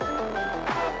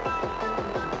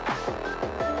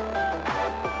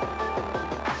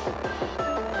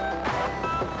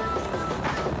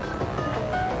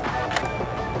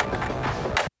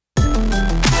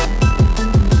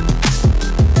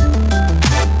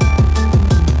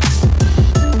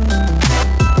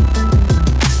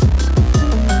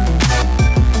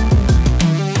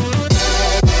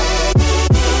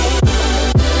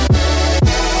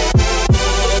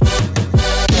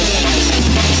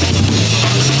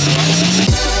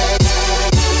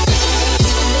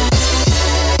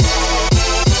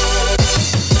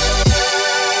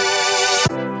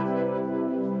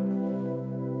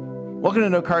Welcome to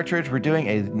No Cartridge. We're doing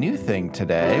a new thing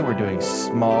today. We're doing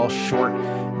small, short,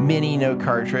 mini No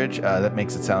Cartridge. That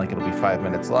makes it sound like it'll be 5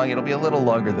 minutes long. It'll be a little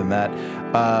longer than that.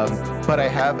 But I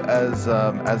have, as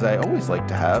I always like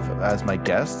to have, as my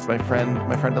guests, my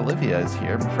friend Olivia is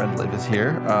here. My friend Liv is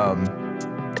here.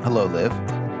 Hello, Liv.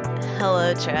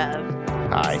 Hello, Trev.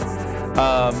 Hi.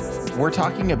 We're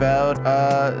talking about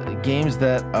games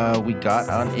that we got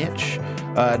on itch.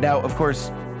 Now, of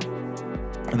course,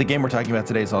 the game we're talking about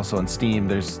today is also on Steam.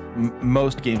 There's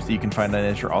most games that you can find on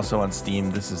itch are also on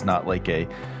Steam. This is not like a,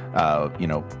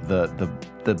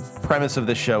 the premise of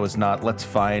this show is not let's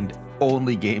find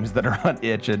only games that are on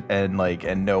itch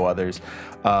and no others,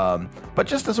 but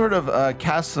just to sort of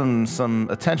cast some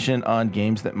attention on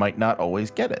games that might not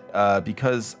always get it,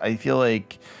 because I feel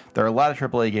like there are a lot of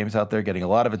AAA games out there getting a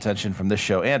lot of attention from this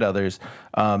show and others,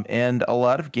 and a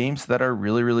lot of games that are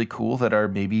really, really cool that are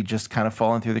maybe just kind of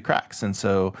falling through the cracks. And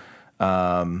so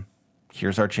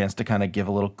here's our chance to kind of give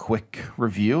a little quick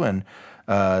review, and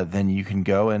then you can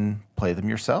go and play them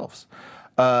yourselves.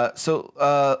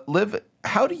 So Liv,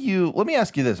 let me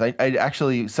ask you this. I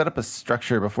actually set up a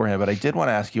structure beforehand, but I did want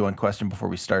to ask you one question before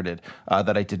we started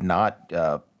that I did not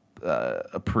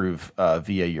approve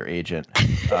via your agent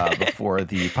before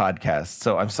the podcast.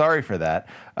 So I'm sorry for that.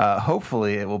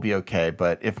 Hopefully it will be okay,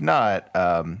 but if not,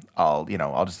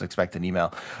 I'll just expect an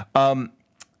email.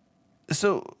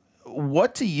 So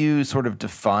what to you sort of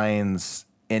defines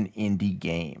an indie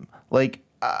game? Like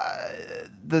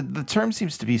the term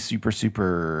seems to be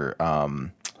super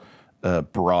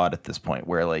broad at this point,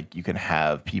 where like you can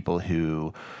have people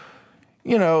who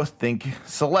think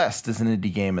Celeste is an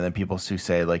indie game, and then people who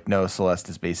say like, no, Celeste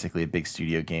is basically a big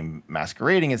studio game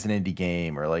masquerading as an indie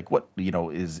game, or like what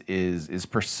is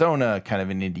Persona kind of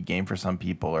an indie game for some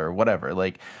people, or whatever.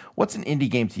 Like, what's an indie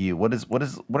game to you? What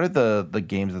are the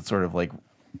games that sort of like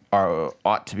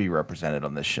ought to be represented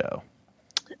on this show?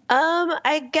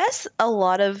 I guess a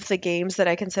lot of the games that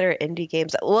I consider indie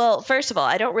games. Well, first of all,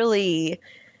 I don't really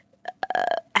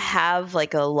have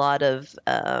like a lot of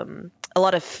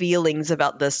feelings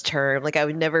about this term. Like, I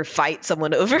would never fight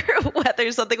someone over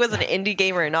whether something was an indie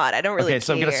game or not. I don't really care. Okay,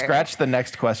 so I'm going to scratch the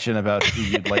next question about who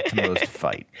you'd like to most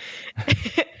fight.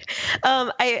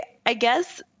 I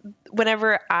guess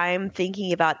whenever I'm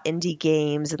thinking about indie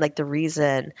games, and like the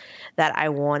reason that I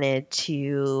wanted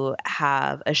to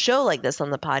have a show like this on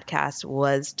the podcast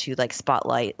was to like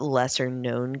spotlight lesser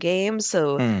known games.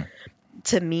 So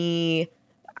to me,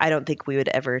 I don't think we would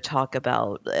ever talk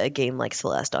about a game like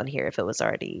Celeste on here if it was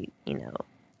already,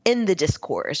 in the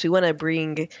discourse. We want to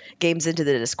bring games into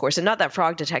the discourse. And not that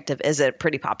Frog Detective isn't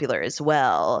pretty popular as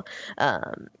well,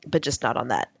 but just not on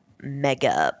that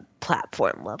mega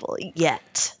platform level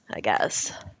yet, I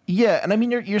guess. Yeah, and I mean,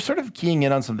 you're sort of keying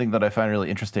in on something that I find really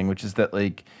interesting, which is that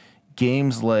like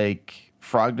games like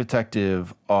Frog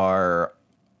Detective they're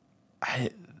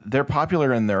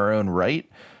popular in their own right,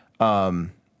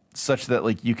 such that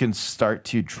like you can start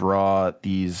to draw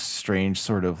these strange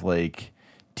sort of like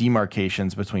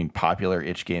demarcations between popular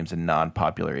itch games and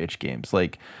non-popular itch games.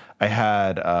 Like I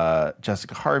had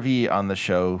Jessica Harvey on the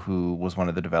show, who was one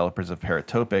of the developers of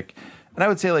Paratopic, and I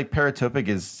would say like Paratopic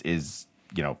is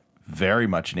very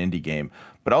much an indie game,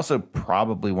 but also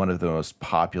probably one of the most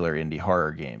popular indie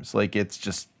horror games. Like, it's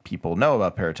just people know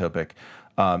about Paratopic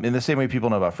in the same way people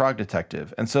know about Frog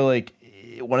Detective. And so like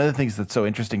one of the things that's so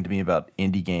interesting to me about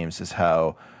indie games is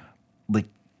how, like,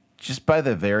 just by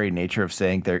the very nature of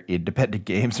saying they're independent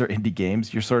games or indie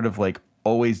games, you're sort of like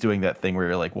always doing that thing where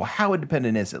you're like, well, how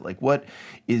independent is it? Like, what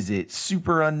is it?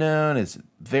 Super unknown? Is it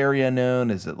very unknown?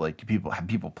 Is it like have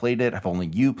people played it? Have only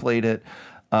you played it?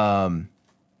 And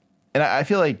I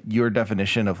feel like your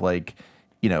definition of like,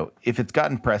 if it's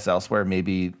gotten press elsewhere,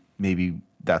 maybe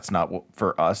that's not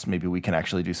for us. Maybe we can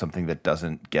actually do something that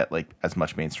doesn't get like as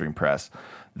much mainstream press.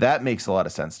 That makes a lot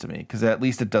of sense to me, because at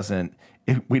least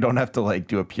we don't have to like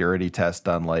do a purity test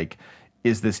on like,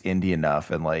 is this indie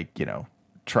enough, and like,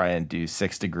 try and do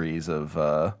 6 degrees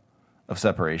of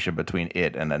separation between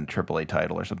it and then a AAA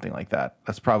title or something like that.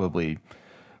 That's probably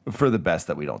for the best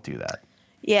that we don't do that.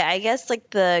 Yeah, I guess like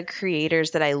the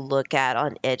creators that I look at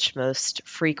on itch most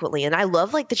frequently, and I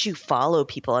love like that you follow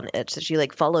people on itch, that you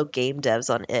like follow game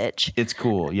devs on itch. It's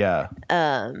cool, yeah.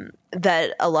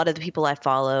 That a lot of the people I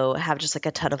follow have just like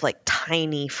a ton of like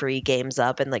tiny free games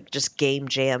up and like just game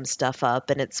jam stuff up,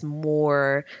 and it's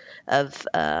more of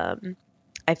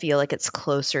I feel like it's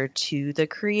closer to the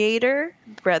creator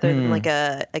rather than like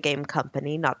a game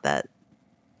company. Not that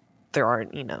there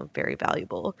aren't, very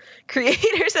valuable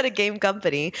creators at a game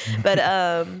company, but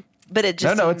it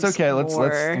just no, it's okay.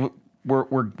 More...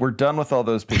 We're done with all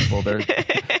those people.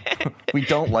 We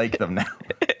don't like them now.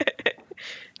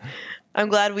 I'm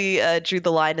glad we drew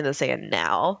the line in the sand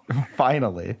now.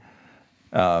 Finally.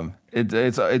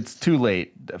 It's too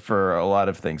late for a lot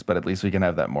of things, but at least we can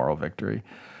have that moral victory.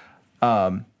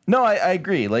 No, I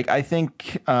agree. Like, I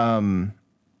think a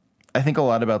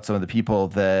lot about some of the people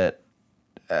that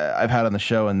I've had on the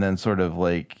show and then sort of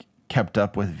like kept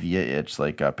up with via itch,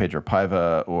 like Pedro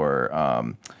Paiva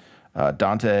or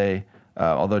Dante.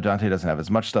 Although Dante doesn't have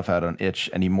as much stuff out on itch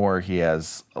anymore, he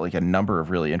has like a number of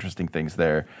really interesting things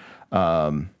there.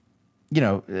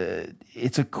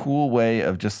 It's a cool way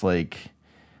of just like,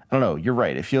 I don't know. You're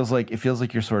right. It feels like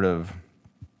you're sort of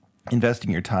investing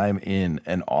your time in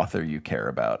an author you care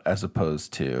about, as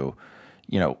opposed to,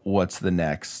 what's the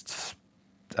next,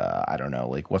 I don't know,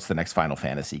 like what's the next Final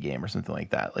Fantasy game or something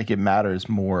like that. Like it matters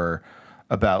more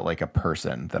about like a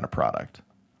person than a product.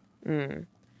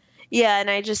 Yeah, and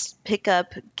I just pick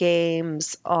up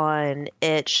games on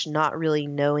itch, not really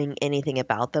knowing anything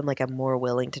about them. Like I'm more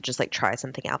willing to just like try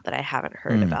something out that I haven't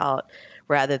heard about,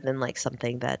 rather than like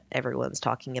something that everyone's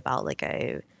talking about. Like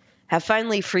I have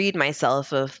finally freed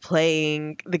myself of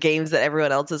playing the games that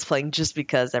everyone else is playing just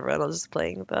because everyone else is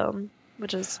playing them,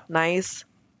 which is nice.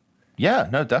 Yeah,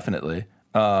 no, definitely.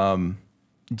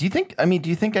 Do you think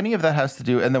any of that has to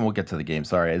do, and then we'll get to the game.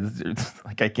 Sorry.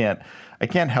 Like I can't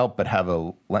help but have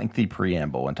a lengthy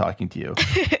preamble when talking to you.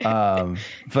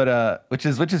 But which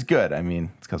is good. I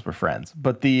mean, it's because we're friends.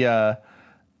 But do you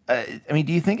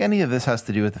think any of this has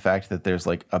to do with the fact that there's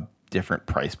like a different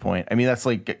price point? I mean, that's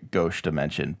like gauche to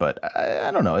mention, but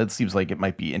I don't know. It seems like it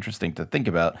might be interesting to think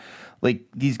about. Like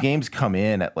these games come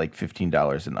in at like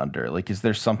 $15 and under. Like, is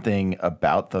there something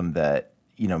about them that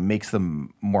makes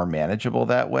them more manageable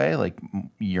that way? Like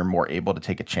you're more able to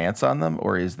take a chance on them,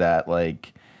 or is that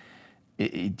like,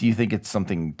 do you think it's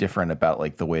something different about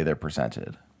like the way they're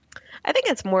presented? I think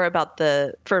it's more about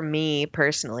for me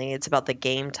personally, it's about the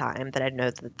game time that I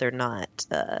know that they're not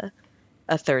a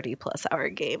 30+ hour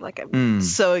game. Like I'm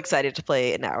so excited to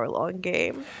play an hour long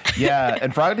game. Yeah,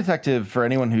 and Frog Detective, for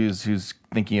anyone who's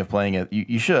thinking of playing it,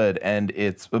 you should. And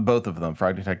it's both of them,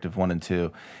 Frog Detective 1 and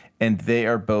 2, and they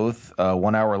are both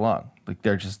 1 hour long. Like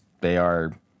they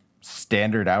are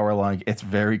standard hour long. It's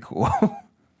very cool.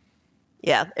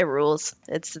 Yeah, it rules.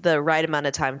 It's the right amount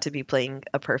of time to be playing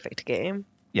a perfect game.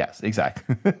 Yes,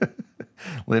 exactly.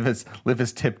 Liv has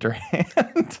tipped her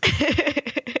hand.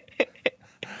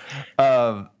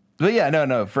 But yeah,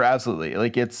 no, for absolutely.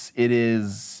 Like it's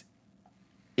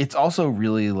also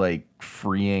really like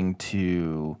freeing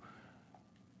to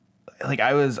like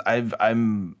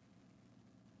I'm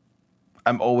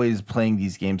always playing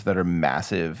these games that are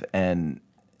massive, and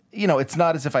it's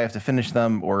not as if I have to finish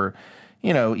them, or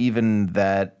even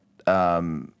that I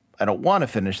don't want to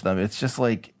finish them. It's just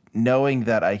like knowing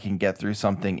that I can get through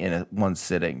something in one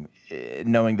sitting,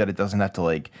 knowing that it doesn't have to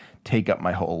like take up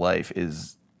my whole life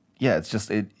is, yeah, it's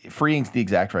just freeing's the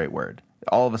exact right word.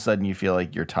 All of a sudden you feel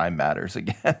like your time matters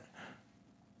again. And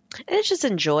it's just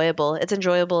enjoyable. It's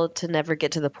enjoyable to never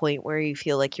get to the point where you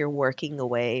feel like you're working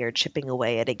away or chipping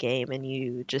away at a game, and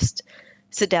you just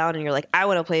sit down and you're like, I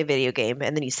want to play a video game.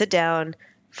 And then you sit down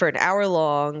for an hour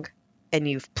long and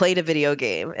you've played a video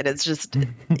game, and it's just,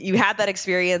 you had that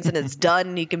experience and it's done,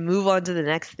 and you can move on to the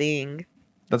next thing.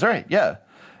 That's right. Yeah.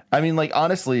 I mean, like,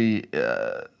 honestly,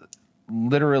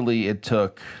 literally it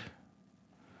took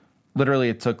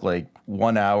like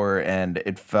 1 hour, and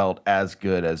it felt as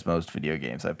good as most video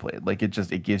games I've played. Like it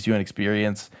gives you an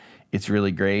experience. It's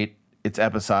really great. It's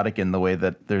episodic in the way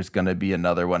that there's going to be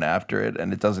another one after it,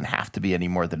 and it doesn't have to be any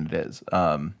more than it is.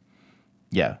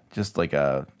 Yeah, just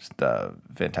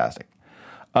fantastic.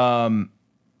 Yeah,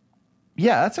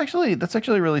 that's actually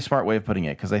a really smart way of putting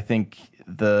it, because I think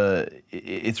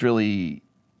it's really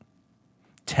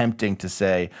tempting to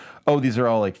say, oh, these are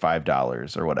all like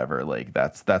 $5 or whatever. Like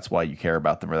that's why you care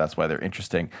about them, or that's why they're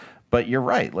interesting. But you're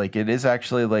right. Like it is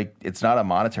actually like, it's not a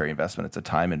monetary investment. It's a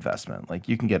time investment. Like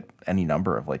you can get any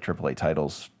number of like AAA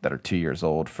titles that are 2 years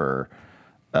old for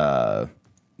like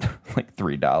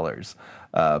 $3.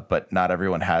 But not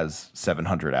everyone has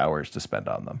 700 hours to spend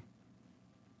on them.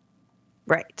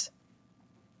 Right.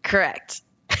 Correct.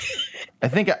 I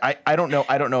think I don't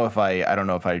know if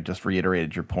I just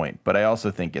reiterated your point, but I also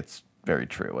think it's very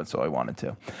true, and so I wanted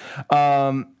to.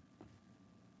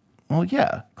 Well,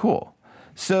 yeah, cool.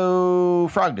 So,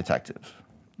 Frog Detectives,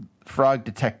 Frog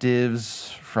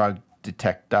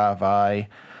Detectivi.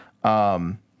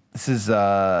 This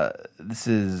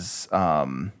is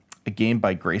a game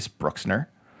by Grace Bruxner,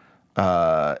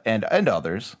 and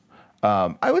others.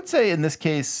 I would say in this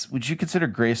case, would you consider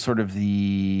Grace sort of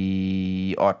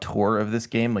the auteur of this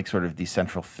game, like sort of the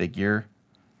central figure?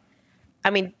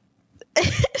 I mean,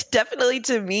 definitely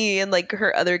to me, and like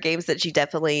her other games that she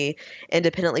definitely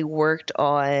independently worked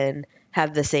on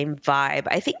have the same vibe.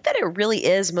 I think that it really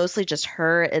is mostly just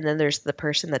her, and then there's the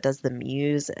person that does the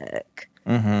music.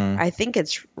 Mm-hmm. I think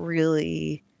it's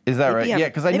really Is that right? Yeah,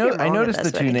 because maybe I'm I wrong in noticed the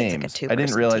this, but I two think it's like a names. I didn't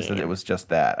two-person realize that it team. was just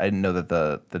that. I didn't know that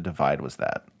the divide was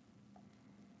that.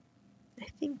 I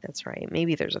think that's right.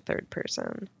 Maybe there's a third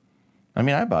person. I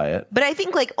mean, I buy it. But I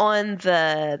think like on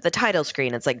the title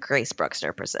screen, it's like Grace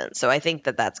Bruxner presents. So I think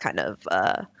that that's kind of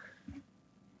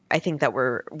I think that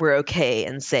we're okay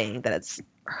in saying that it's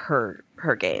her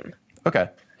game. Okay.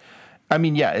 I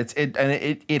mean, yeah,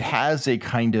 it has a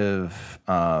kind of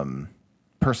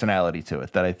personality to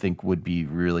it that I think would be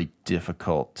really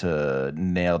difficult to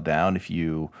nail down if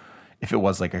it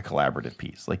was like a collaborative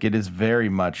piece. Like it is very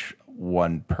much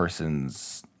one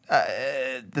person's.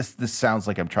 This sounds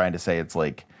like I'm trying to say it's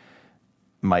like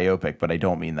myopic, but I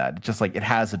don't mean that. It's just like it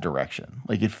has a direction.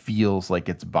 Like it feels like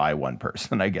it's by one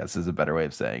person, I guess is a better way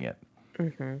of saying it.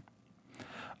 Mm-hmm.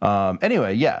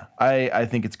 Anyway, yeah, I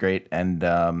think it's great,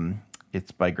 and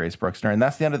it's by Grace Bruxner, and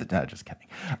that's the end of the. No, just kidding.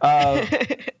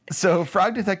 So,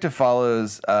 Frog Detective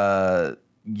follows.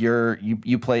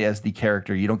 You play as the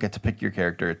character. You don't get to pick your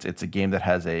character. It's a game that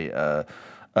has a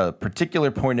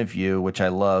particular point of view, which I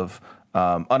love.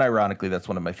 Unironically, that's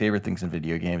one of my favorite things in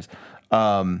video games.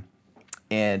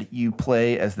 And you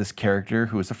play as this character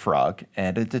who is a frog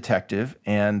and a detective,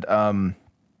 and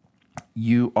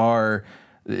you are.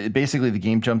 Basically, the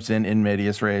game jumps in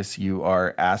medias res. You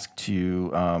are asked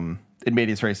to in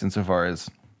medias res insofar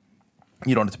as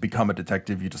you don't have to become a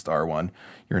detective. You just are one.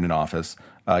 You're in an office.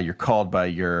 You're called by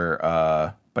your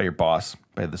boss,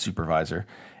 by the supervisor,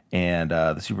 and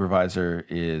the supervisor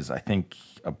is, I think,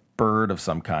 a bird of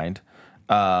some kind,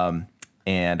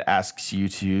 and asks you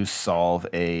to solve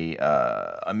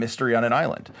a mystery on an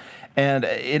island. And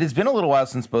it has been a little while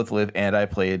since both Liv and I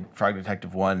played Frog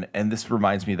Detective 1, and this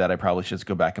reminds me that I probably should just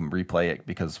go back and replay it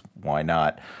because why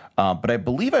not? But I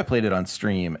believe I played it on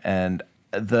stream, and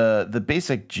the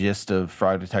basic gist of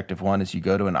Frog Detective 1 is you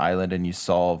go to an island and you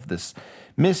solve this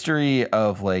mystery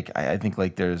of like I think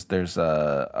like there's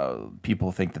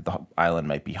people think that the island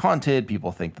might be haunted.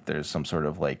 People think that there's some sort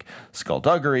of like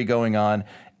skullduggery going on.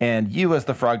 And you, as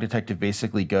the frog detective,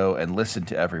 basically go and listen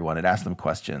to everyone and ask them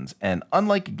questions. And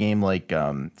unlike a game like,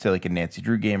 say, like a Nancy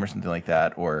Drew game or something like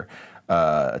that, or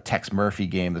a Tex Murphy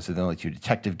game, those are the only two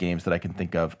detective games that I can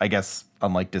think of. I guess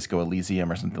unlike Disco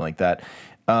Elysium or something like that,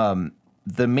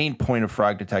 the main point of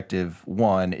Frog Detective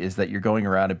 1 is that you're going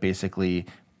around and basically,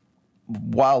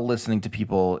 while listening to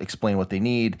people explain what they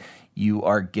need, you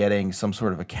are getting some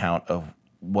sort of account of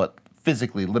what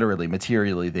physically, literally,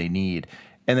 materially they need.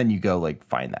 And then you go like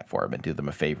find that for them and do them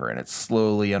a favor, and it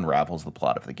slowly unravels the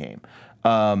plot of the game.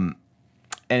 And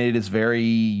it is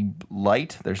very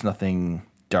light. There's nothing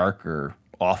dark or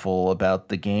awful about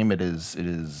the game. It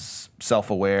is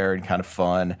self-aware and kind of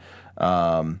fun.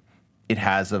 It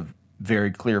has a very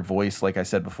clear voice, like I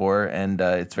said before, and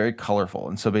it's very colorful.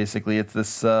 And so basically, it's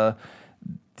this.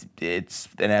 It's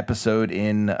an episode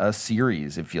in a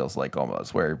series, it feels like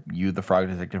almost, where you, the frog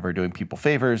detective, are doing people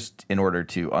favors in order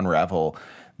to unravel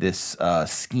this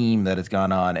scheme that has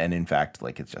gone on. And in fact,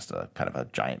 like it's just a kind of a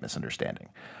giant misunderstanding.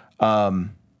 Does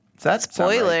that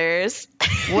spoilers?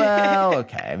 Right? Well,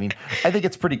 okay. I mean, I think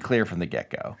it's pretty clear from the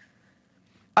get-go.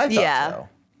 I thought so.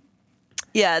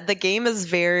 Yeah, the game is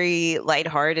very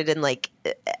lighthearted, and like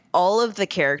all of the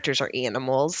characters are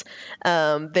animals.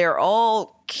 They're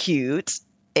all cute,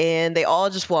 and they all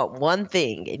just want one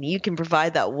thing, and you can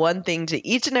provide that one thing to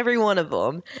each and every one of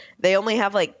them. They only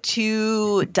have like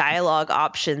 2 dialogue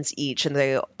options each, and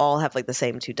they all have like the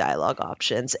same 2 dialogue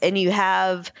options. And you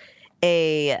have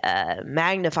a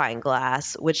magnifying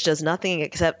glass, which does nothing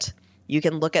except you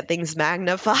can look at things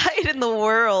magnified in the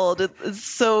world. It's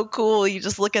so cool. You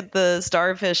just look at the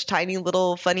starfish, tiny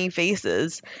little funny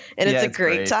faces, and it's a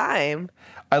great time.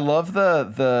 I love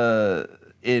the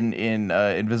in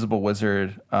Invisible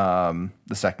Wizard, the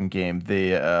second game,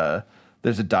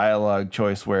 there's a dialogue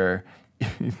choice where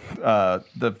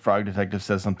the frog detective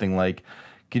says something like,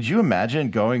 "Could you imagine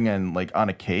going and like on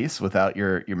a case without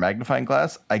your magnifying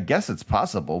glass? I guess it's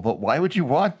possible, but why would you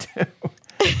want to?"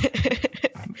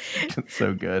 It's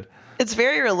so good. It's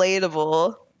very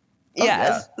relatable.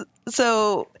 Yeah.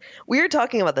 So we were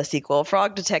talking about the sequel,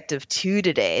 Frog Detective 2,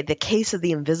 today, The Case of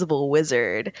the Invisible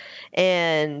Wizard.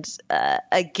 And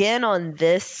again, on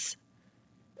this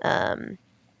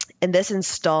in this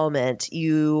installment,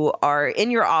 you are in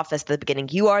your office at the beginning.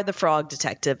 You are the frog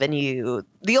detective, and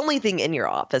the only thing in your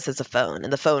office is a phone,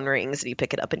 and the phone rings, and you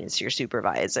pick it up, and it's your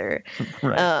supervisor.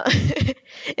 Right.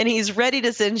 And he's ready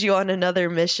to send you on another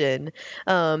mission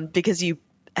because you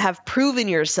have proven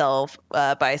yourself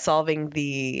by solving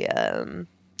the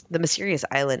Mysterious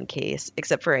Island case,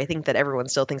 except for I think that everyone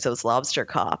still thinks it was Lobster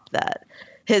Cop, that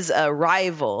his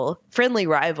friendly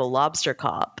rival, Lobster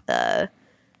Cop,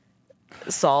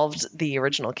 solved the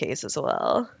original case as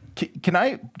well. Can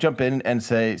I jump in and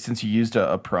say, since you used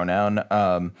a pronoun,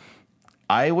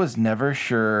 I was never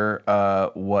sure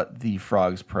what the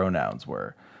frog's pronouns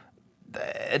were.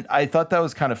 And I thought that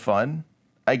was kind of fun.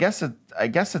 I guess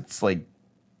it's like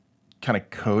kind of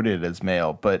coded as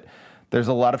male, but there's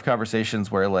a lot of conversations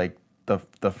where like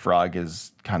the frog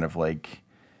is kind of like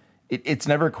it's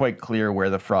never quite clear where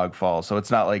the frog falls. So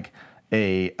it's not like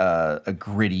a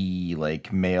gritty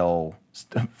like male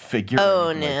figure.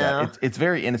 Oh no, like that. It's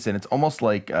very innocent. It's almost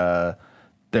like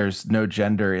there's no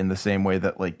gender in the same way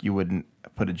that like you wouldn't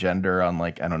put a gender on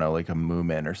like, I don't know, like a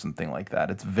Moomin or something like that.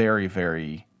 It's very,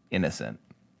 very innocent.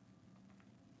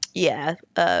 Yeah,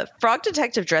 Frog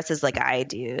Detective dresses like I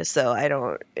do, so I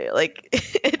don't like.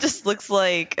 It just looks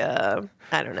like I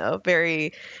don't know,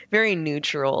 very, very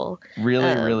neutral.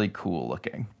 Really, really cool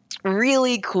looking.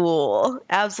 Really cool,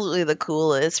 absolutely the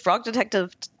coolest. Frog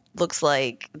Detective looks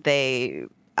like they.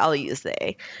 I'll use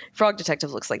they. Frog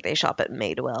Detective looks like they shop at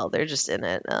Madewell. They're just in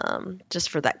it, just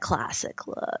for that classic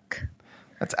look.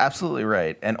 That's absolutely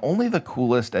right, and only the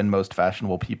coolest and most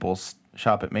fashionable people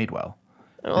shop at Madewell.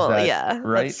 Well, yeah,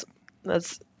 right.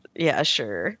 That's yeah,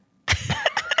 sure.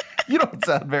 You don't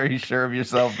sound very sure of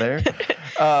yourself there.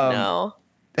 No,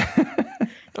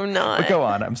 I'm not. But go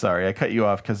on. I'm sorry, I cut you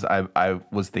off because I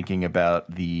was thinking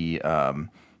about the I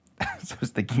was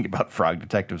thinking about Frog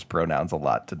Detective's pronouns a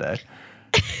lot today.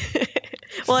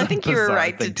 Well, I think you were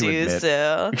right to do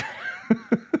so.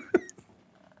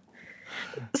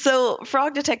 So,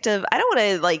 Frog Detective, I don't want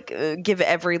to like give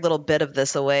every little bit of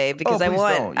this away because I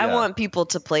want people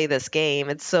to play this game.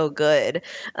 It's so good.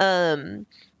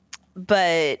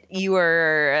 But you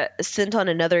are sent on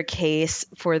another case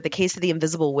for the case of the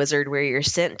Invisible Wizard, where you're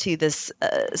sent to this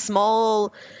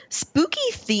small, spooky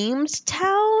themed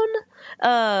town.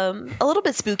 A little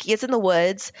bit spooky. It's in the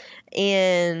woods,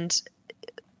 and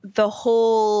the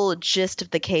whole gist of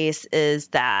the case is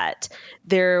that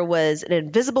there was an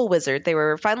invisible wizard. They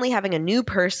were finally having a new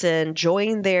person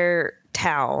join their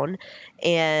town,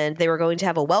 and they were going to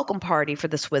have a welcome party for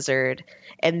this wizard.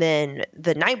 And then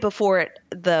the night before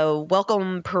the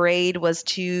welcome parade was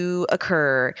to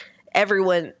occur,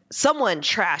 someone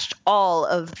trashed all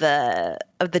of the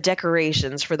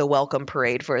decorations for the welcome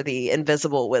parade for the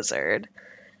invisible wizard.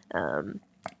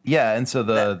 Yeah, and so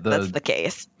that's the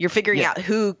case. You're figuring out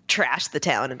who trashed the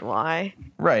town and why.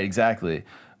 Right, exactly.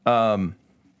 And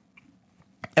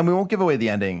we won't give away the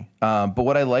ending. But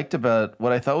what I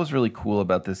thought was really cool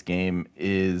about this game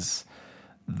is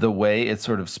the way it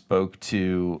sort of spoke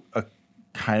to a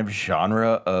kind of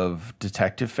genre of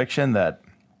detective fiction that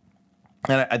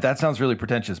sounds really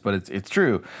pretentious, but it's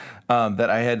true, that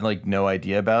I had like no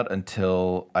idea about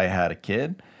until I had a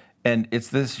kid. And it's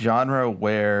this genre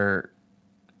where,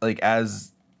 like,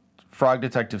 as Frog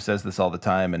Detective says this all the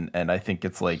time, and I think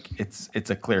it's like it's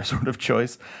a clear sort of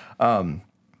choice. Well,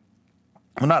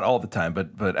 not all the time,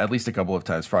 but at least a couple of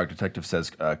times, Frog Detective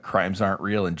says crimes aren't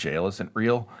real and jail isn't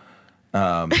real,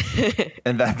 and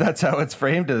that's how it's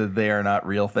framed. They are not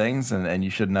real things, and you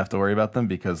shouldn't have to worry about them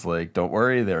because, like, don't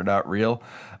worry, they're not real.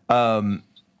 And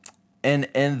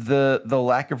the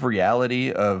lack of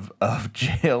reality of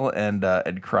jail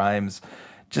and crimes,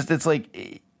 just it's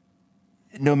like,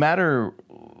 no matter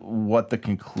what the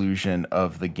conclusion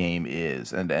of the game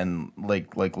is, and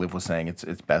like Liv was saying, it's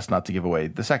best not to give away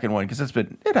the second one because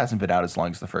it hasn't been out as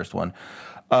long as the first one,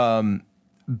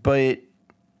 but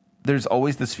there's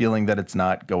always this feeling that it's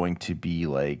not going to be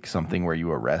like something where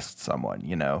you arrest someone,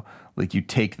 you know, like you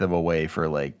take them away for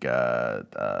like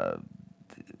well,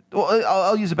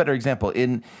 I'll use a better example.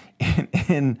 In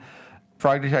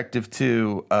Frog Detective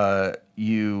 2,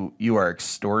 you are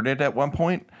extorted at one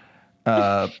point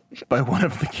by one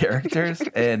of the characters,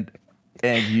 and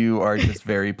you are just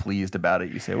very pleased about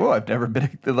it. You say, "Whoa, I've never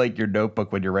been," like your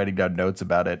notebook when you're writing down notes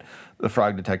about it. The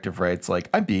Frog Detective writes like,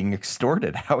 "I'm being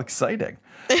extorted. How exciting!"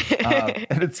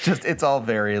 And it's all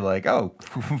very like, "Oh,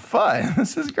 fun.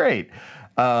 This is great."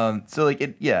 So like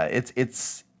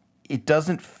it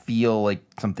doesn't feel like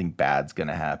something bad's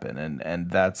gonna happen, and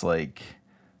that's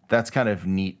kind of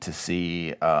neat to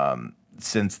see.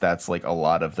 Since that's like a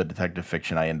lot of the detective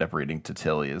fiction I end up reading to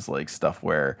Tilly is like stuff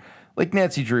where like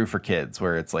Nancy Drew for kids,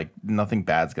 where it's like nothing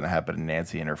bad's going to happen to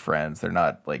Nancy and her friends. They're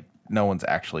not like no one's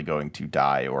actually going to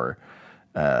die, or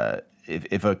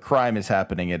if a crime is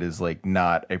happening, it is like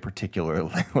not a particular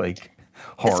like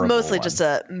horrible. It's mostly one. just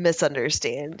a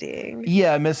misunderstanding.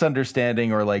 Yeah,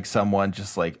 misunderstanding, or like someone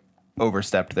just like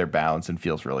overstepped their bounds and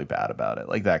feels really bad about it,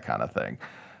 like that kind of thing.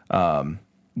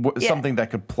 Something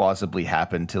that could plausibly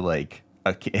happen to like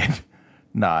a kid,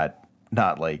 not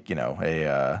like, you know,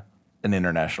 an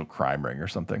international crime ring or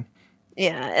something.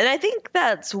 Yeah, and I think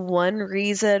that's one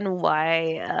reason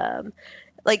why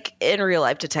like in real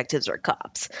life detectives are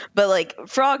cops, but like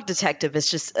Frog Detective is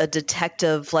just a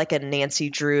detective, like a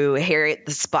Nancy Drew, Harriet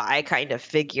the Spy kind of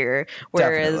figure,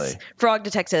 whereas Definitely. Frog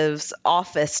Detective's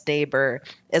office neighbor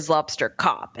is Lobster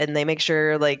Cop, and they make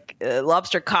sure like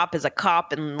Lobster Cop is a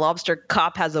cop, and Lobster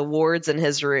Cop has awards in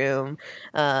his room,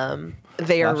 their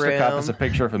Lobster room. Cop is a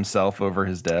picture of himself over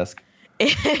his desk.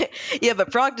 Yeah,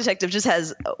 but Frog Detective just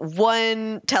has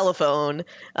one telephone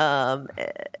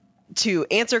to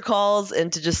answer calls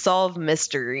and to just solve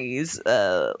mysteries.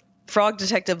 Frog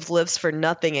Detective lives for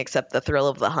nothing except the thrill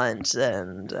of the hunt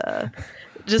and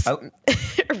just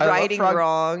righting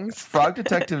wrongs. Frog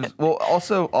Detectives, well,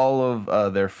 also all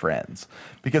of their friends,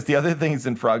 because the other things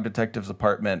in Frog Detective's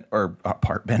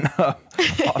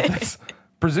office.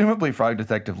 Presumably, Frog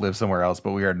Detective lives somewhere else,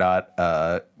 but we are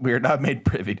not made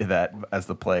privy to that as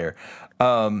the player.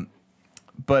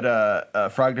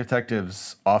 But Frog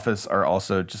Detective's office are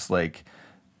also just like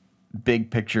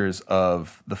big pictures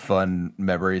of the fun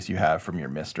memories you have from your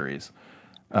mysteries.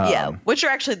 Yeah, which are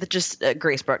actually just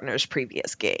Grace Bruckner's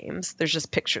previous games. There's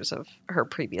just pictures of her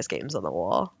previous games on the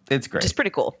wall. It's great. It's pretty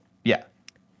cool. Yeah.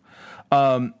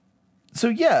 So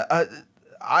yeah,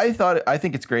 I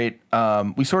think it's great.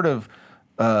 We sort of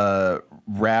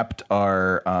wrapped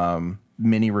our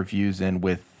mini reviews in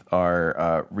with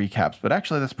our recaps, but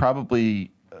actually that's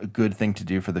probably a good thing to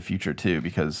do for the future too,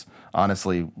 because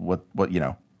honestly, what you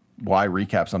know, why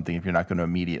recap something if you're not going to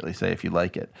immediately say if you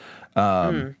like it?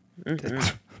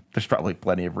 There's probably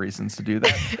plenty of reasons to do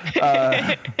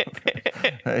that.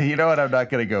 You know what? I'm not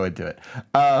going to go into it.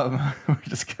 We're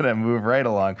just going to move right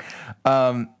along.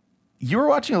 You were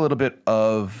watching a little bit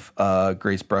of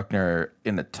Grace Bruckner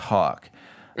in a talk.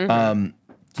 Can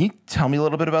you tell me a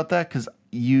little bit about that? Because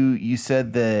you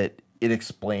said that it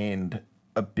explained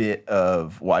a bit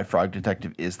of why Frog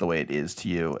Detective is the way it is to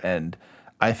you, and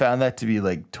I found that to be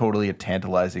like totally a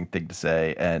tantalizing thing to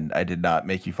say, and I did not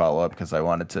make you follow up because I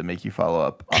wanted to make you follow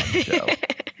up on the show.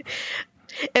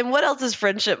 And what else is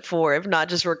friendship for if not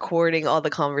just recording all the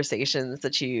conversations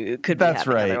that you could be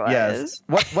having right. otherwise?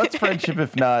 Yes. What's friendship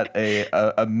if not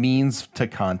a means to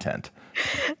content?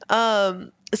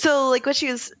 So like what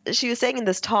she was saying in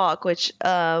this talk, which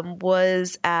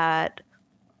was at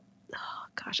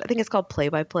I think it's called Play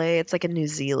by Play. It's like a New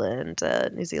Zealand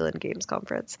games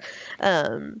conference.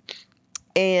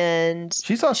 And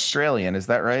she's Australian, is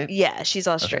that right? Yeah, she's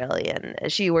Australian. Okay.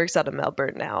 She works out of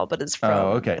Melbourne now, but is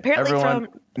from apparently everyone,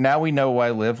 now we know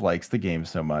why Liv likes the game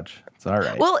so much. It's all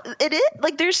right. Well, it is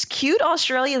like there's cute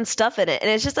Australian stuff in it, and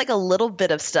it's just like a little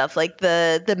bit of stuff, like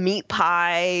the meat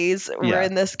pies were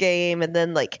in this game, and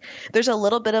then like there's a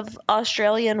little bit of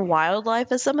Australian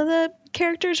wildlife, as some of the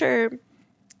characters are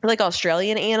like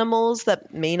Australian animals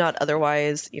that may not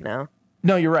otherwise, you know.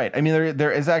 No, you're right. I mean,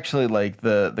 there is actually like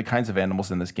the kinds of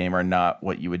animals in this game are not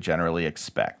what you would generally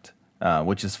expect,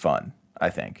 which is fun,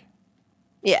 I think.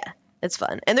 Yeah, it's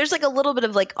fun. And there's like a little bit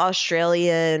of like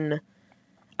Australian,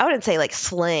 I wouldn't say like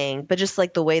slang, but just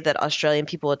like the way that Australian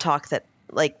people would talk, that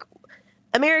like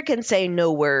Americans say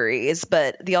no worries,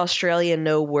 but the Australian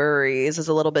no worries is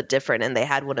a little bit different, and they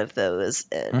had one of those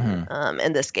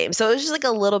in this game. So it was just like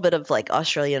a little bit of like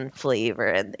Australian flavor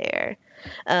in there.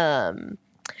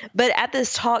 But at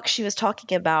this talk, she was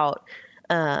talking about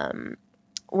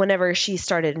whenever she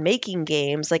started making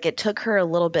games, like it took her a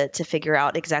little bit to figure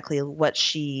out exactly what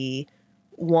she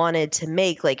wanted to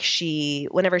make. Like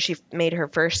whenever she made her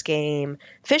first game,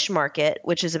 Fish Market,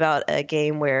 which is about a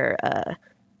game where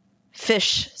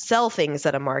fish sell things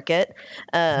at a market.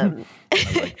 I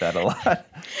like that a lot.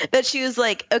 That she was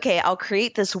like, okay, I'll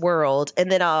create this world and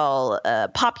then I'll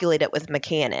populate it with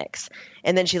mechanics.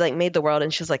 And then she like made the world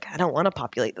and she was like, I don't want to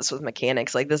populate this with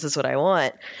mechanics. Like, this is what I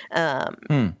want.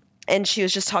 And she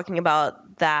was just talking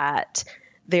about that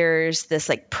there's this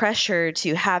like pressure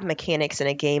to have mechanics in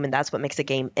a game, and that's what makes a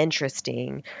game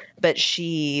interesting. But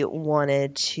she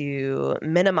wanted to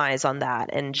minimize on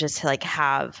that and just like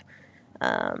have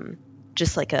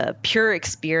just like a pure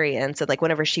experience. And like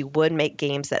whenever she would make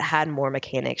games that had more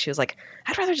mechanics, she was like,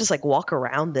 I'd rather just like walk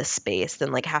around this space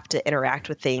than like have to interact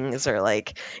with things or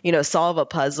like, solve a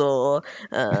puzzle.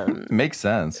 Makes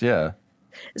sense. Yeah.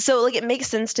 So like it makes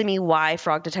sense to me why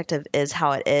Frog Detective is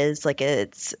how it is. Like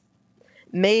it's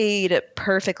made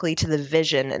perfectly to the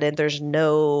vision, and then there's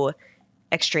no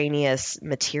extraneous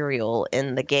material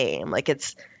in the game. Like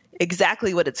it's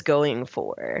exactly what it's going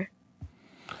for.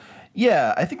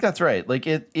 Yeah, I think that's right. Like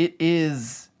it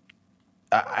is.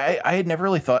 I had never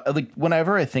really thought, like,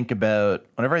 whenever I think about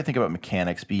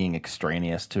mechanics being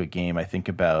extraneous to a game, I think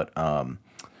about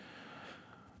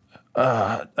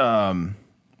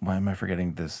why am I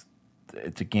forgetting this?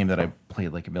 It's a game that I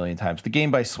played like a million times. The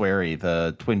game by Swery,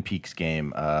 the Twin Peaks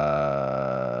game,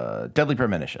 Deadly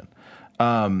Premonition.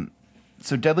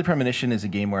 So Deadly Premonition is a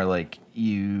game where like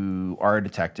you are a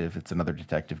detective. It's another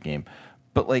detective game,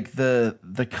 but like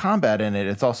the combat in it,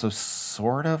 it's also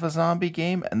sort of a zombie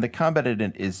game, and the combat in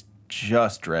it is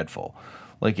just dreadful.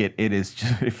 Like it is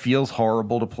just, it feels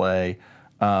horrible to play.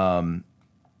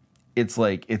 It's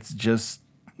like it's just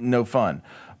no fun.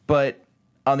 But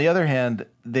on the other hand,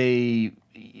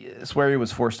 Swery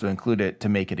was forced to include it to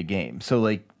make it a game. So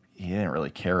like he didn't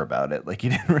really care about it. Like he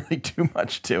didn't really do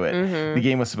much to it. Mm-hmm. The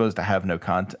game was supposed to have no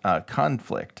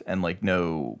conflict and like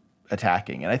no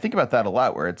attacking. And I think about that a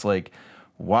lot, where it's like,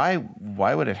 why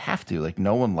would it have to? Like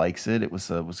no one likes it. It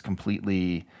was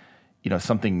completely,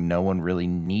 something no one really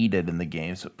needed in the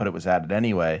game, but it was added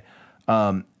anyway.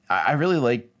 I really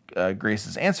like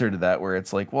Grace's answer to that, where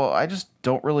it's like, well, I just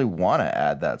don't really want to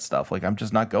add that stuff. Like, I'm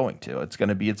just not going to. It's going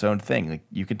to be its own thing. Like,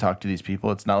 you can talk to these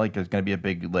people. It's not like there's going to be a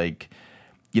big, like,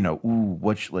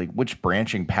 which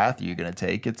branching path are you going to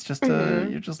take? It's just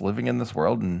you're just living in this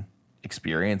world and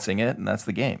experiencing it, and that's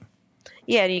the game.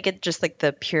 Yeah, and you get just like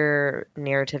the pure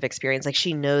narrative experience. Like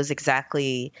she knows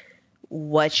exactly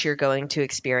what you're going to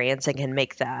experience and can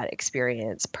make that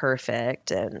experience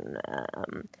perfect. And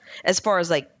as far as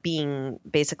like being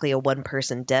basically a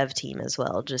one-person dev team as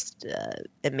well, just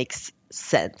it makes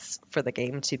sense for the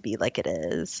game to be like it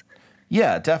is.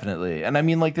 Yeah, definitely. And I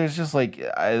mean, like, there's just like,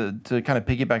 to kind of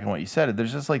piggyback on what you said,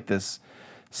 there's just like this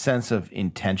sense of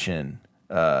intention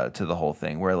to the whole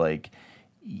thing, where like,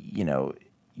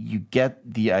 you get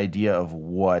the idea of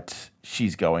what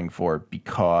she's going for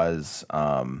because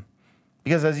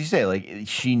as you say, like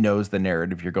she knows the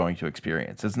narrative you're going to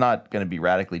experience. It's not going to be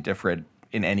radically different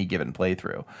in any given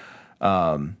playthrough.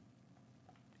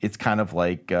 It's kind of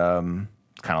like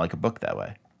a book that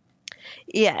way.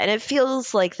 Yeah, and it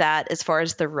feels like that as far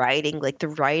as the writing. Like the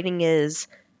writing is,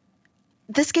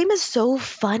 this game is so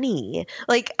funny.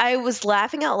 Like I was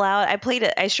laughing out loud.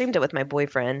 I streamed it with my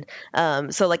boyfriend.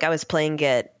 So like I was playing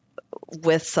it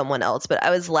with someone else, but I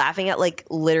was laughing at like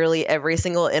literally every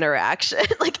single interaction.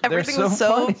 Like everything was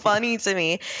so funny to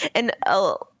me. And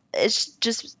it's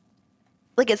just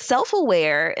like it's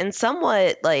self-aware and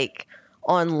somewhat like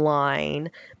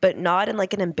online, but not in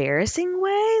like an embarrassing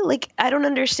way. Like I don't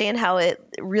understand how it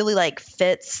really like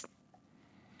fits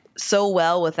so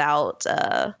well without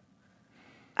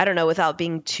I don't know, without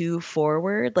being too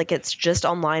forward. Like it's just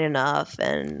online enough,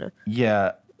 and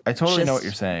yeah, I totally know what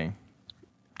you're saying.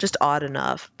 Just odd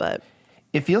enough, but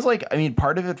it feels like, I mean,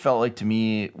 part of it felt like to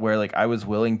me where like I was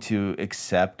willing to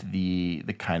accept the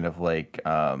kind of like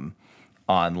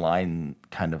online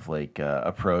kind of like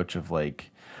approach of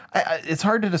like, it's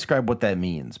hard to describe what that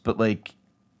means, but like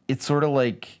it's sort of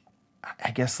like,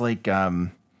 I guess like I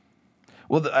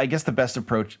guess the best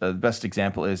approach, the best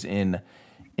example is in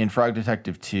Frog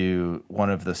Detective 2, one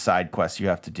of the side quests you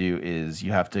have to do is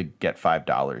you have to get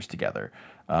 $5 together.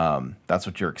 That's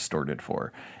what you're extorted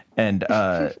for. And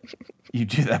you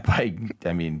do that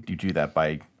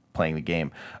by playing the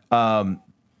game.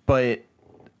 But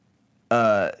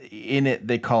in it,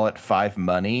 they call it 5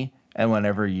 money. And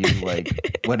whenever you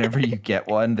get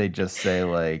one, they just say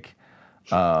like,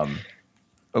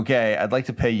 okay, I'd like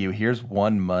to pay you. Here's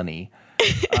 1 money.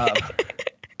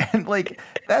 And like,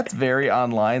 that's very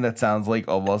online. That sounds like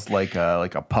almost like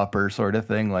a pupper sort of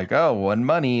thing. Like, oh, 1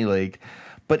 money. Like,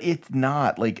 but it's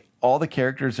not. Like, all the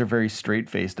characters are very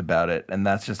straight-faced about it, and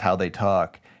that's just how they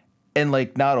talk. And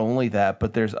like, not only that,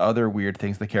 but there's other weird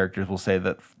things the characters will say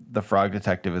that the Frog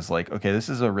Detective is like, okay, this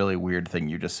is a really weird thing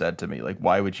you just said to me. Like,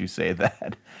 why would you say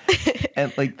that?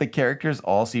 And like, the characters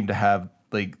all seem to have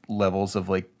like levels of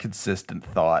like consistent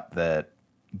thought that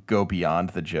go beyond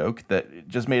the joke, that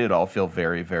just made it all feel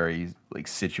very, very like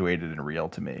situated and real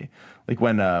to me. Like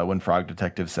when Frog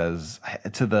Detective says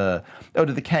to the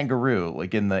kangaroo,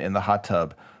 like in the hot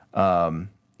tub,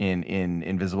 in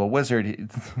Invisible Wizard,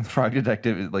 Frog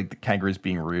Detective, like the kangaroo's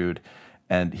being rude,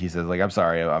 And he says, like, I'm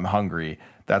sorry, I'm hungry.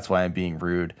 That's why I'm being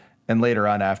rude. And later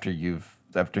on, after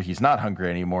he's not hungry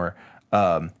anymore,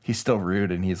 he's still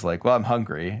rude. And he's like, well, I'm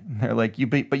hungry. And they're like,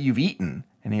 but you've eaten.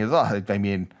 And he goes, oh, I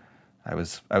mean, I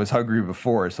was hungry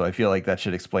before, so I feel like that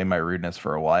should explain my rudeness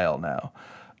for a while now.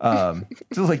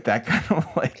 Just like that kind of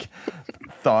like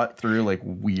thought through, like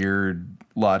weird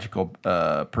logical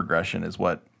progression is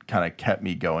what kind of kept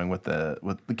me going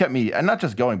kept me, and not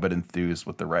just going, but enthused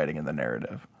with the writing and the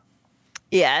narrative.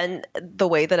 Yeah, and the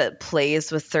way that it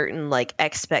plays with certain like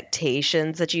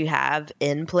expectations that you have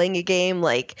in playing a game,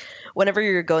 like whenever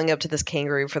you're going up to this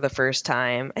kangaroo for the first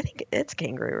time, I think it's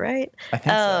kangaroo, right? I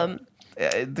think so.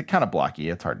 It's kind of blocky.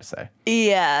 It's hard to say.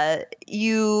 Yeah,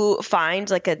 you find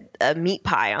like a meat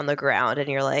pie on the ground, and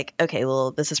you're like, okay,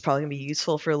 well, this is probably gonna be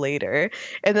useful for later.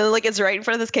 And then like it's right in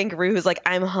front of this kangaroo who's like,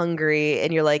 I'm hungry,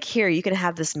 and you're like, here, you can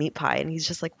have this meat pie, and he's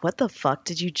just like, what the fuck?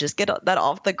 Did you just get that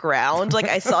off the ground? Like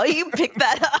I saw you pick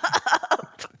that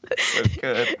up. So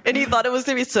good. And he thought it was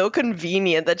gonna be so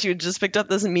convenient that you just picked up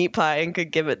this meat pie and could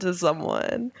give it to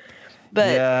someone.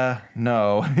 But yeah,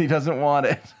 no, he doesn't want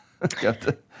it. You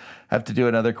have to do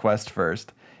another quest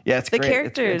first. Yeah, it's great.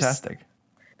 It's fantastic.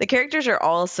 The characters are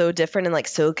all so different and like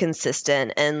so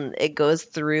consistent, and it goes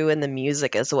through in the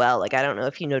music as well. Like I don't know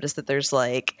if you noticed that there's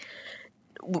like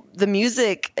the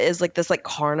music is like this like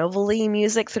carnival-y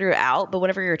music throughout, but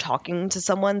whenever you're talking to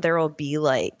someone, there will be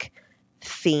like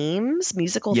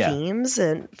musical themes,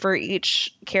 and for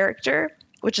each character,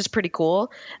 which is pretty cool.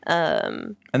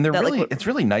 And they're really, it's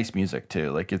really nice music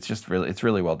too. Like it's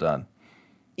really well done.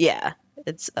 Yeah,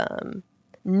 it's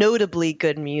notably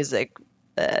good music.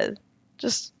 It's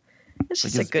just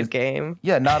a good game.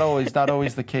 Yeah, not always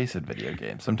the case in video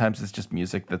games. Sometimes it's just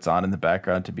music that's on in the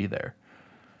background to be there.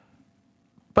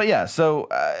 But yeah, so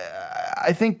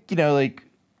I think, like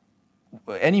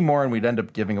any more and we'd end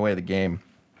up giving away the game.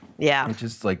 Yeah. Which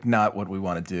is like not what we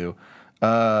want to do.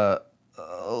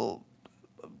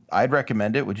 I'd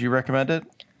recommend it. Would you recommend it?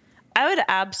 I would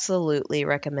absolutely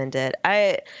recommend it.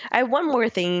 I have one more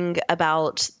thing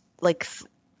about like,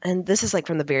 and this is like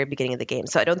from the very beginning of the game,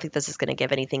 so I don't think this is going to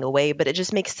give anything away, but it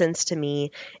just makes sense to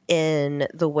me in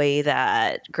the way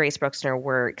that Grace Bruxner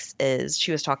works. Is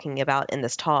she was talking about in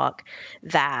this talk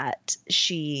that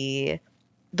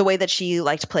the way that she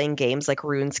liked playing games like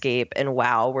RuneScape and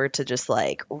WoW were to just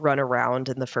like run around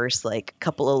in the first like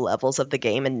couple of levels of the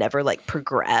game and never like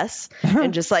progress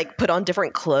and just like put on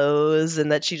different clothes,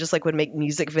 and that she just like would make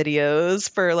music videos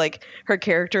for like her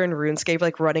character in RuneScape,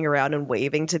 like running around and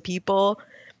waving to people.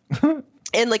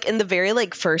 And like in the very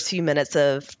like first few minutes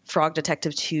of Frog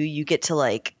Detective 2, you get to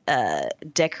like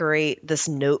decorate this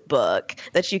notebook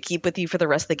that you keep with you for the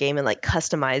rest of the game and like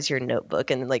customize your notebook.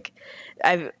 And like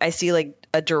I see like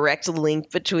a direct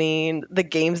link between the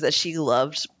games that she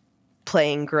loved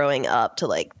playing growing up to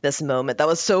like this moment. That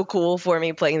was so cool for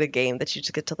me, playing the game that you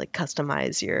just get to like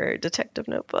customize your detective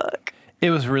notebook.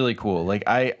 It was really cool. Like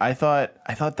I thought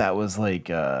that was like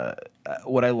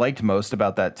what I liked most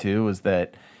about that too was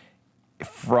that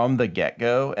from the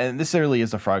get-go, and this really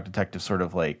is a Frog Detective sort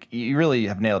of like, you really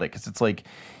have nailed it, because it's like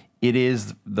it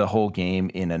is the whole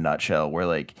game in a nutshell, where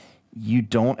like you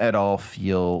don't at all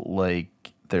feel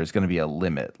like there's going to be a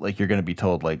limit. Like you're going to be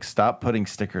told like, stop putting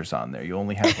stickers on there, you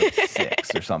only have like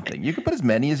 6 or something. You can put as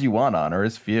many as you want on, or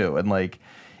as few, and like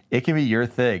it can be your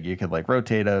thing. You can like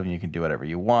rotate them, you can do whatever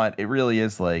you want. It really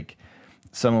is like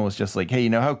someone was just like, hey,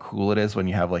 you know how cool it is when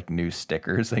you have like new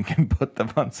stickers and can put them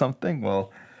on something?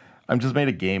 Well, I'm just made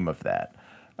a game of that.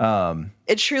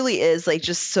 It truly is like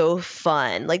just so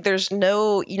fun. Like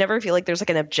you never feel like there's like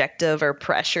an objective or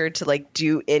pressure to like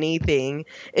do anything.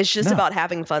 It's just about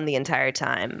having fun the entire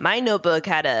time. My notebook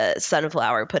had a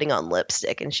sunflower putting on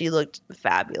lipstick, and she looked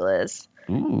fabulous.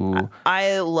 Ooh.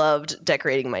 I loved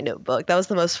decorating my notebook. That was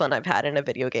the most fun I've had in a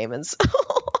video game. And so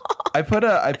I put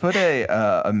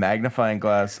a magnifying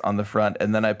glass on the front,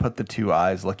 and then I put the 2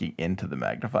 eyes looking into the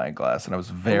magnifying glass, and I was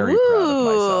very proud of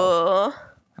myself.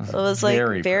 It was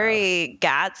like very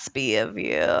Gatsby of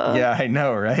you. Yeah, I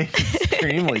know, right?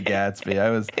 Extremely Gatsby.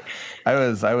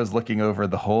 I was looking over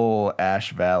the whole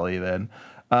Ash Valley then.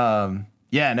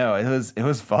 Yeah, no, it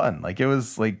was fun. Like it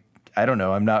was like, I don't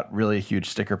know, I'm not really a huge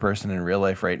sticker person in real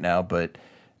life right now, but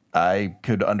I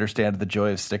could understand the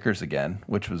joy of stickers again,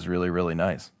 which was really, really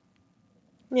nice.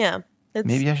 Yeah.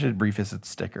 Maybe I should revisit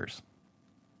stickers.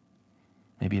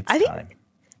 Maybe it's time.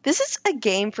 This is a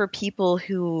game for people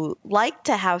who like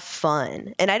to have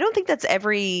fun. And I don't think that's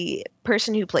every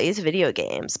person who plays video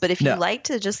games. But if you like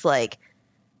to just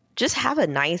have a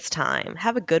nice time,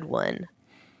 have a good one.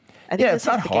 I think it's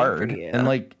not hard. And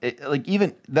like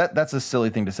even that's a silly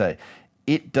thing to say.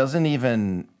 It doesn't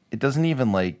even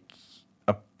like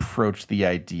approach the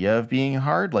idea of being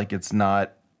hard. Like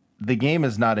the game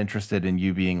is not interested in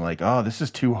you being like, oh, this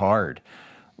is too hard.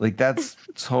 Like that's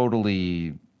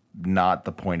totally not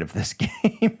the point of this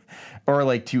game, or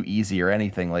like too easy or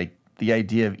anything. Like the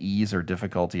idea of ease or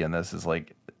difficulty in this is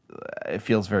like, it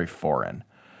feels very foreign.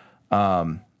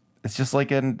 It's just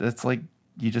like it's like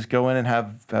you just go in and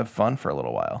have fun for a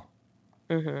little while.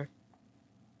 Mm-hmm.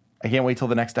 I can't wait till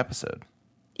the next episode.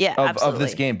 Yeah, of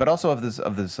this game, but also of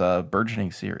this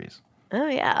burgeoning series. Oh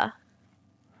yeah.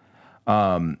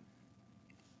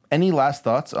 Any last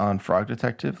thoughts on Frog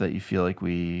Detective that you feel like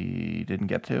we didn't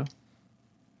get to?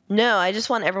 No, I just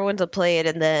want everyone to play it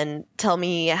and then tell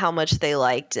me how much they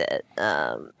liked it.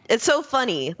 It's so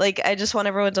funny. Like, I just want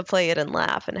everyone to play it and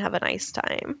laugh and have a nice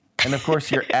time. And of course,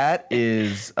 your @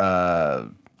 is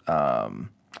Goku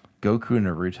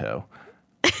Naruto.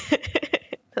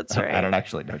 That's right. I don't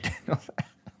actually know Daniel's.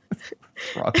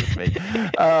 What's wrong with me?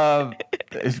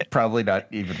 It's probably not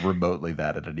even remotely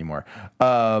that anymore.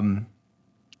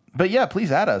 But yeah,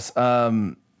 please add us.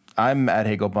 I'm at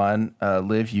Hagelbon.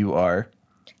 Liv, you are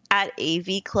at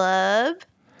AV Club,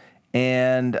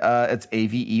 and it's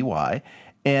AVEY.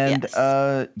 And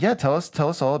yes. Tell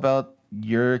us all about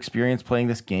your experience playing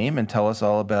this game, and tell us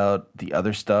all about the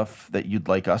other stuff that you'd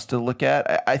like us to look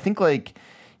at. I think like,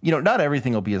 not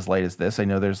everything will be as light as this. I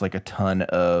know there's like a ton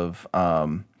of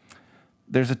work.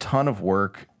 There's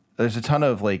a ton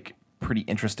of like pretty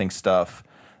interesting stuff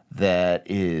that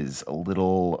is a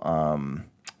little,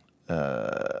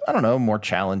 I don't know, more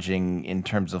challenging in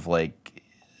terms of like,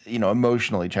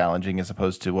 emotionally challenging as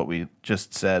opposed to what we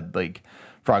just said. Like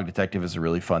Frog Detective is a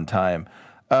really fun time,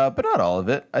 but not all of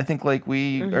it. I think like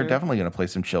we are definitely going to play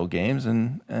some chill games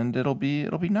and it'll be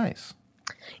nice.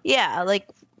 Yeah. Like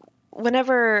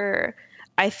whenever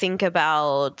I think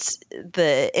about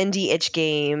the indie itch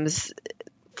games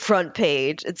front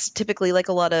page, it's typically like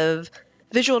a lot of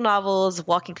visual novels,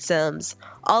 walking sims.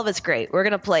 All of it's great. We're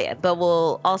going to play it, but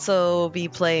we'll also be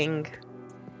playing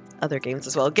other games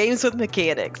as well. Games with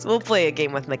mechanics. We'll play a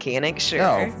game with mechanics, sure.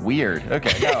 Oh, weird.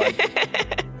 Okay. No,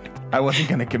 I wasn't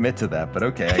going to commit to that, but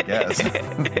okay, I guess.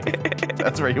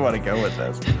 That's where you want to go with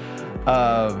this.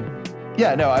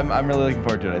 I'm really looking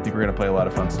forward to it. I think we're going to play a lot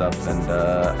of fun stuff, and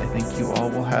I think you all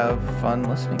will have fun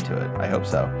listening to it. I hope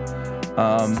so.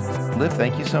 Liv,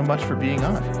 thank you so much for being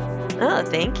on. Oh,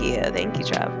 thank you. Thank you,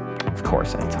 Trav. Of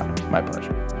course, anytime. My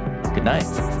pleasure. Good night.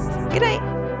 Good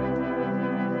night.